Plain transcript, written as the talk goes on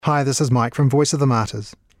Hi, this is Mike from Voice of the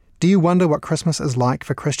Martyrs. Do you wonder what Christmas is like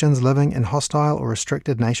for Christians living in hostile or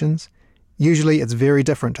restricted nations? Usually it's very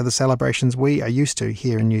different to the celebrations we are used to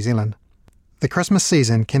here in New Zealand. The Christmas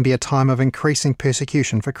season can be a time of increasing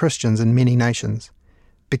persecution for Christians in many nations.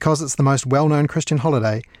 Because it's the most well-known Christian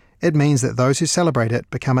holiday, it means that those who celebrate it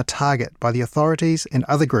become a target by the authorities and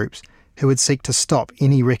other groups who would seek to stop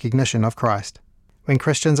any recognition of Christ. When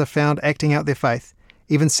Christians are found acting out their faith,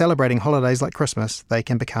 even celebrating holidays like Christmas, they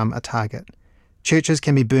can become a target. Churches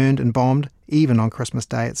can be burned and bombed, even on Christmas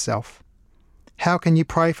Day itself. How can you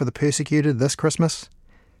pray for the persecuted this Christmas?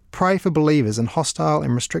 Pray for believers in hostile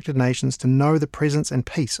and restricted nations to know the presence and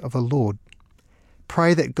peace of the Lord.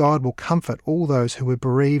 Pray that God will comfort all those who were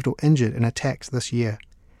bereaved or injured in attacks this year.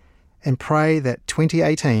 And pray that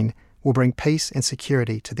 2018 will bring peace and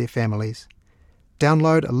security to their families.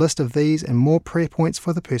 Download a list of these and more prayer points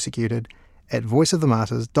for the persecuted at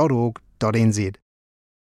voiceofthemartyrs.org.nz.